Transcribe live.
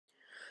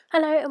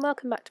Hello and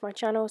welcome back to my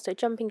channel. So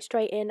jumping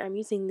straight in, I'm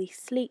using the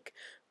Sleek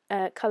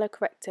colour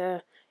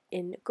corrector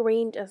in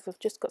green as I've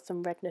just got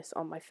some redness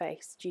on my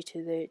face due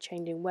to the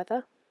changing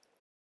weather.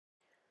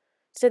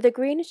 So the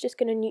green is just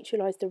going to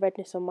neutralise the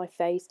redness on my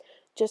face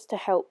just to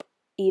help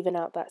even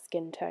out that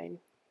skin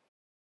tone.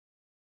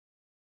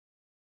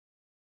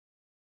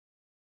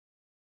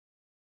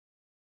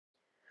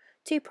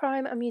 To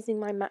prime, I'm using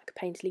my MAC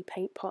Painterly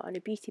paint pot and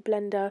a beauty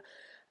blender.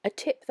 A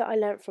tip that I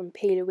learnt from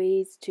P.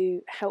 Louise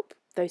to help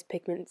those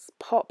pigments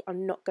pop,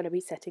 I'm not going to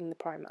be setting the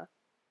primer.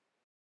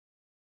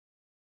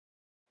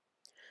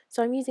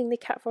 So I'm using the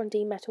Kat Von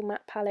D Metal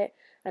Matte palette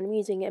and I'm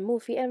using a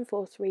Morphe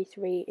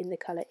M433 in the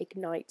colour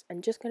Ignite.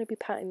 I'm just going to be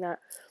patting that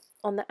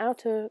on the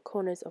outer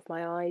corners of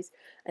my eyes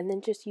and then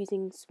just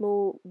using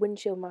small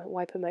windshield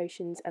wiper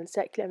motions and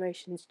circular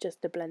motions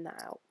just to blend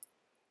that out.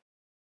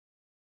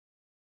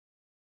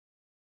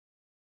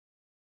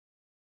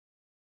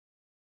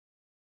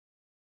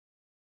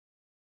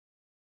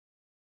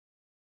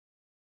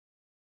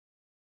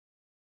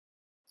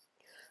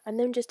 And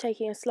then just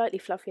taking a slightly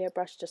fluffier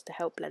brush just to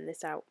help blend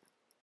this out.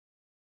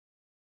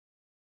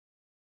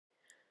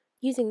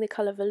 Using the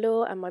colour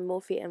Velour and my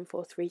Morphe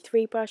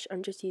M433 brush,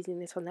 I'm just using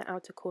this on the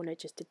outer corner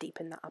just to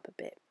deepen that up a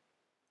bit.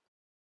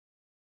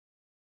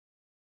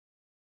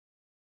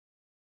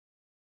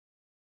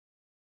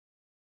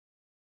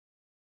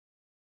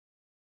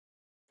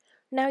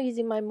 Now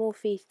using my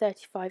Morphe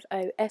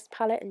 350S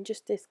palette and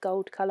just this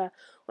gold colour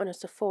on a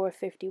Sephora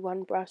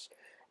 51 brush,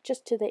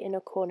 just to the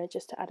inner corner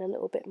just to add a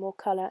little bit more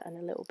colour and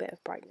a little bit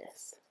of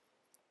brightness.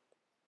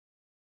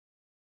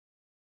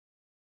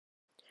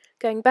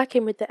 Going back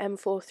in with the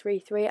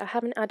M433, I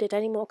haven't added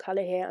any more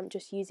colour here, I'm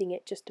just using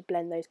it just to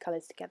blend those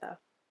colours together.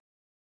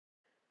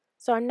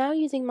 So I'm now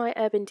using my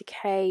Urban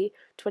Decay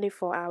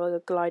 24-hour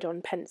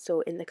glide-on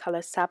pencil in the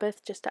colour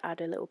Sabbath just to add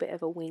a little bit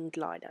of a winged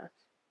liner.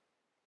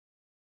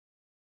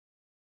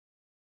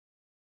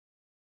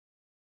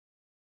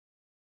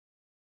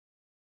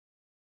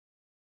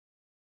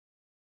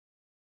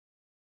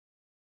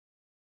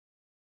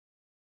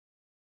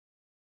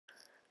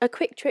 A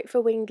quick trick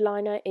for winged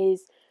liner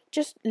is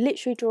just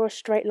literally draw a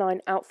straight line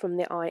out from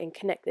the eye and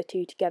connect the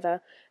two together.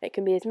 It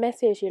can be as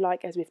messy as you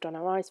like, as we've done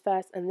our eyes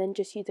first, and then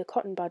just use a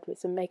cotton bud with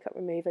some makeup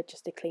remover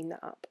just to clean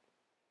that up.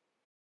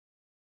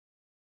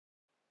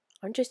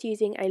 I'm just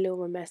using a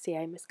Laura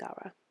Mercier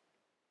mascara.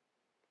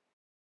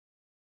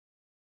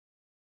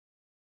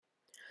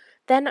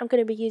 Then I'm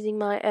going to be using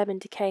my Urban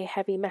Decay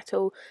Heavy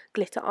Metal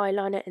Glitter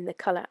Eyeliner in the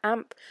colour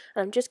Amp,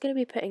 and I'm just going to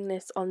be putting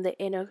this on the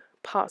inner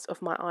parts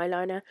of my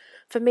eyeliner.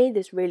 For me,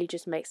 this really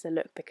just makes the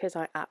look because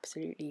I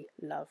absolutely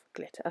love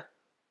glitter.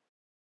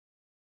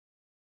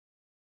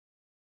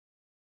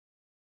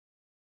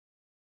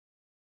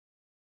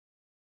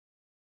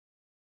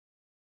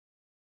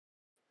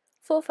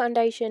 For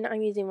foundation,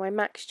 I'm using my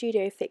MAC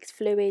Studio Fix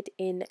Fluid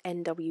in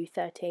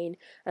NW13, and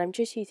I'm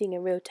just using a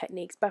Real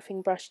Techniques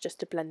buffing brush just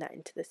to blend that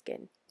into the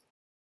skin.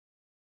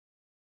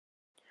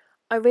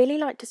 I really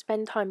like to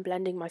spend time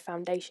blending my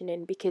foundation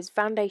in because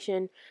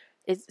foundation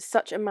is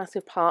such a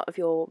massive part of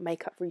your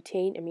makeup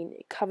routine. I mean,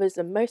 it covers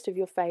most of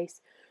your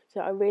face, so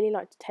I really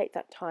like to take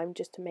that time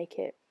just to make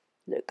it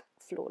look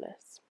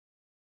flawless.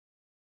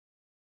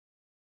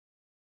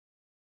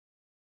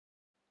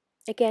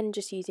 Again,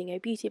 just using a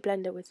beauty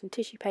blender with some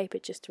tissue paper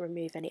just to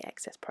remove any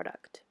excess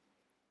product.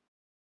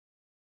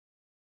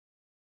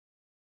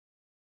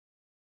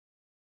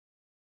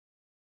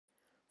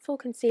 For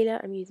concealer,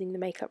 I'm using the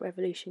Makeup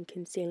Revolution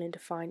Conceal and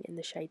Define in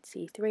the shade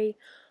C3.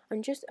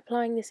 I'm just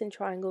applying this in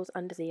triangles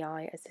under the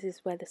eye, as this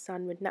is where the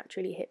sun would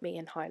naturally hit me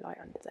and highlight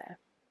under there.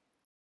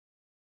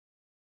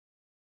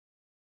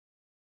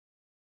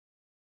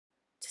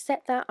 To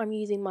set that, I'm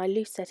using my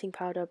loose setting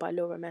powder by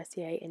Laura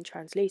Mercier in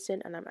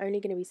Translucent, and I'm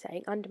only going to be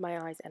setting under my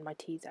eyes and my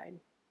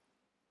T-zone.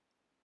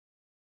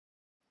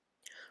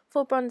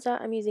 For bronzer,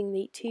 I'm using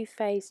the Too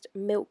Faced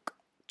Milk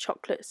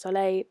Chocolate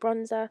Soleil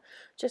bronzer,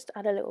 just to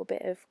add a little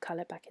bit of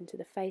colour back into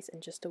the face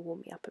and just to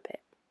warm me up a bit.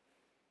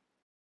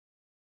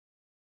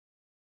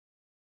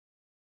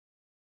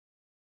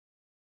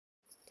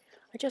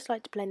 I just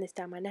like to blend this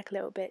down my neck a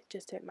little bit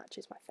just so it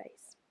matches my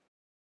face.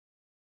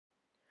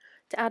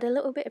 To add a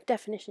little bit of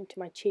definition to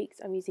my cheeks,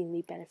 I'm using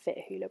the Benefit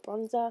Hoola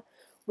bronzer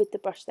with the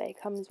brush that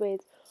it comes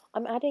with.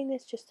 I'm adding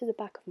this just to the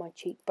back of my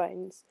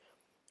cheekbones.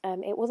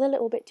 It was a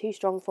little bit too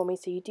strong for me,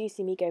 so you do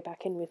see me go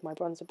back in with my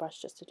bronzer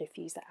brush just to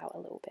diffuse that out a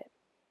little bit.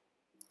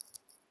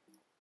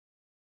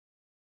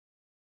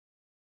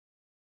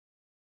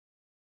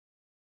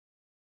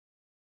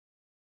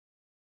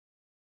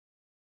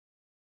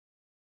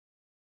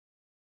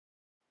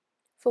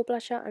 For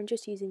blusher, I'm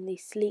just using the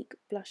Sleek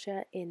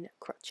blusher in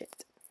Crochet.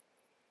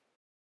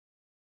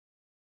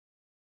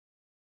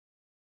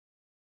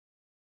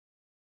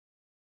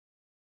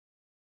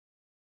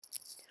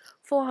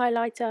 For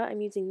highlighter, I'm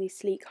using the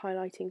Sleek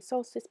Highlighting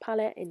Solstice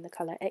palette in the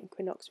colour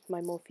Equinox with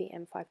my Morphe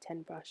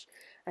M510 brush,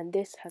 and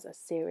this has a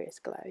serious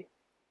glow.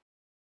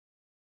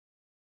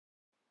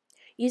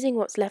 Using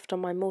what's left on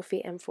my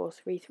Morphe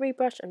M433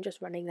 brush, I'm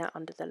just running that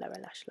under the lower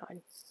lash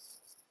line.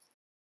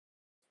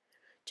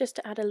 Just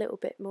to add a little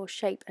bit more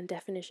shape and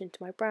definition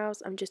to my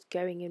brows, I'm just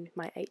going in with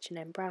my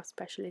H&M Brow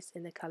Specialist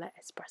in the colour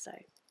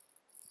Espresso.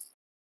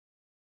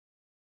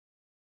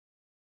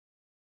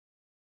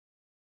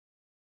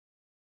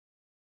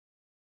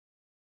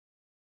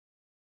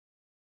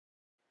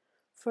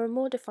 For a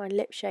more defined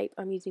lip shape,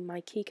 I'm using my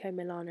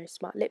Kiko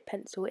Smart Lip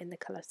Pencil in the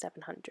colour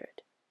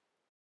 700.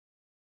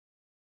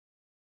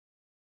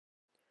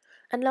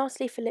 And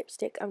lastly for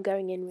lipstick, I'm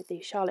going in with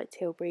the Charlotte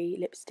Tilbury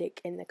lipstick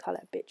in the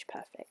colour Bitch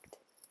Perfect.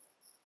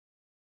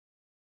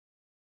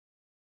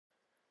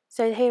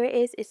 So here it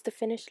is, it's the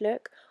finished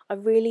look. I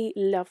really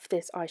love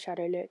this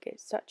eyeshadow look.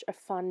 It's such a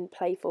fun,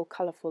 playful,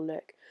 colourful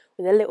look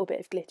with a little bit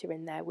of glitter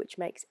in there, which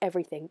makes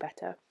everything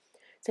better.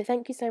 So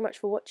thank you so much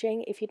for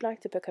watching. If you'd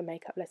like to book a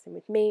makeup lesson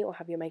with me or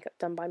have your makeup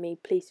done by me,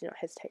 please do not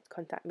hesitate to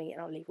contact me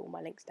and I'll leave all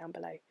my links down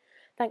below.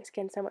 Thanks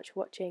again so much for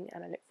watching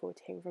and I look forward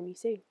to hearing from you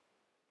soon.